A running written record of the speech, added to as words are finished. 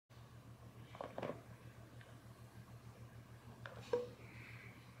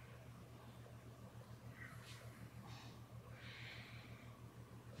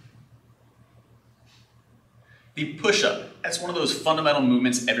The push-up, that's one of those fundamental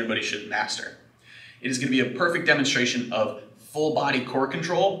movements everybody should master. It is going to be a perfect demonstration of full body core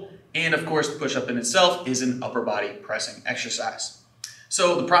control, and of course the push-up in itself is an upper body pressing exercise.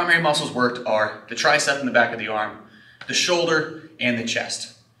 So the primary muscles worked are the tricep in the back of the arm, the shoulder, and the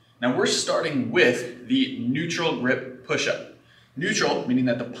chest. Now we're starting with the neutral grip push-up. Neutral meaning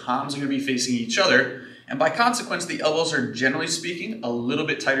that the palms are going to be facing each other, and by consequence the elbows are generally speaking a little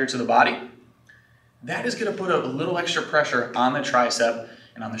bit tighter to the body. That is going to put a little extra pressure on the tricep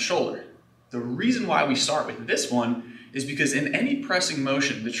and on the shoulder. The reason why we start with this one is because in any pressing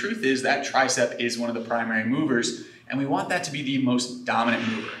motion, the truth is that tricep is one of the primary movers, and we want that to be the most dominant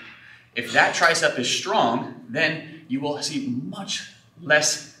mover. If that tricep is strong, then you will see much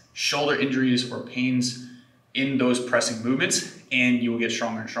less shoulder injuries or pains in those pressing movements, and you will get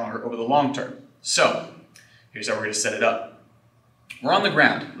stronger and stronger over the long term. So here's how we're going to set it up. We're on the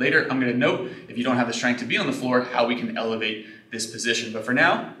ground. Later, I'm going to note, if you don't have the strength to be on the floor, how we can elevate this position. But for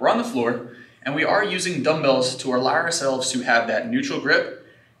now, we're on the floor, and we are using dumbbells to allow ourselves to have that neutral grip,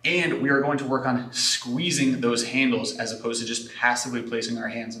 and we are going to work on squeezing those handles as opposed to just passively placing our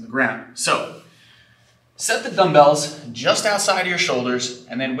hands on the ground. So, set the dumbbells just outside of your shoulders,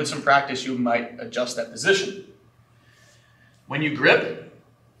 and then with some practice, you might adjust that position. When you grip,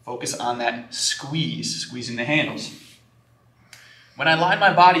 focus on that squeeze, squeezing the handles. When I line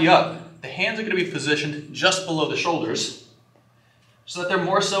my body up, the hands are going to be positioned just below the shoulders so that they're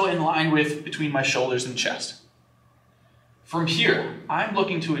more so in line with between my shoulders and chest. From here, I'm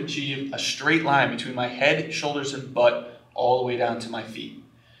looking to achieve a straight line between my head, shoulders, and butt all the way down to my feet.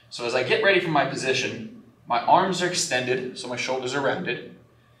 So as I get ready for my position, my arms are extended so my shoulders are rounded.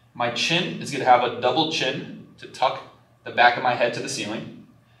 My chin is going to have a double chin to tuck the back of my head to the ceiling.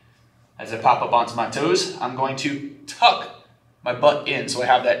 As I pop up onto my toes, I'm going to tuck my butt in, so I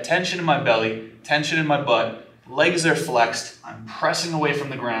have that tension in my belly, tension in my butt, legs are flexed, I'm pressing away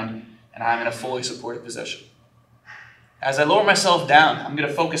from the ground, and I'm in a fully supported position. As I lower myself down, I'm going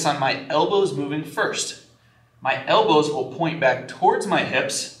to focus on my elbows moving first. My elbows will point back towards my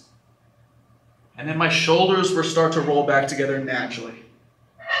hips, and then my shoulders will start to roll back together naturally.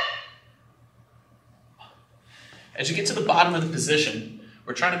 As you get to the bottom of the position,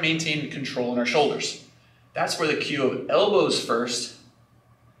 we're trying to maintain control in our shoulders. That's where the cue of elbows first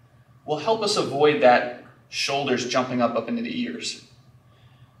will help us avoid that shoulders jumping up into the ears.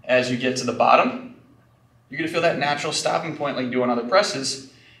 As you get to the bottom, you're going to feel that natural stopping point like you do on other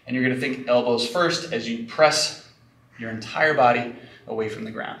presses, and you're going to think elbows first as you press your entire body away from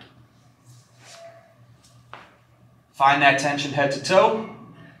the ground. Find that tension head to toe,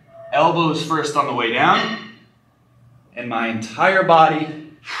 elbows first on the way down, and my entire body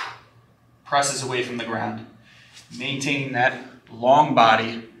presses away from the ground, maintaining that long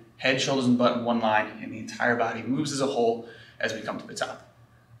body, head, shoulders, and butt in one line, and the entire body moves as a whole as we come to the top.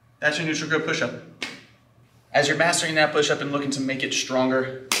 That's your neutral grip push-up. As you're mastering that push-up and looking to make it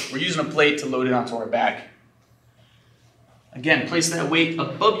stronger, we're using a plate to load it onto our back. Again, place that weight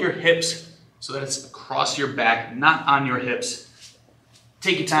above your hips so that it's across your back, not on your hips.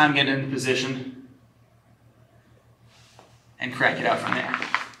 Take your time getting in position and crank it out from there.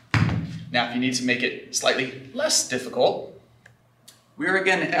 Now, if you need to make it slightly less difficult, we're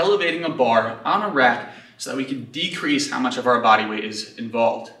again elevating a bar on a rack so that we can decrease how much of our body weight is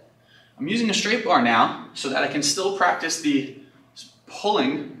involved. I'm using a straight bar now so that I can still practice the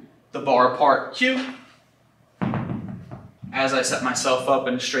pulling the bar apart cue. As I set myself up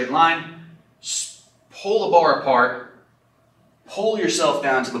in a straight line, pull the bar apart, pull yourself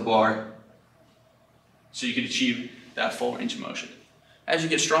down to the bar so you can achieve that full range of motion. As you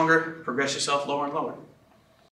get stronger, progress yourself lower and lower.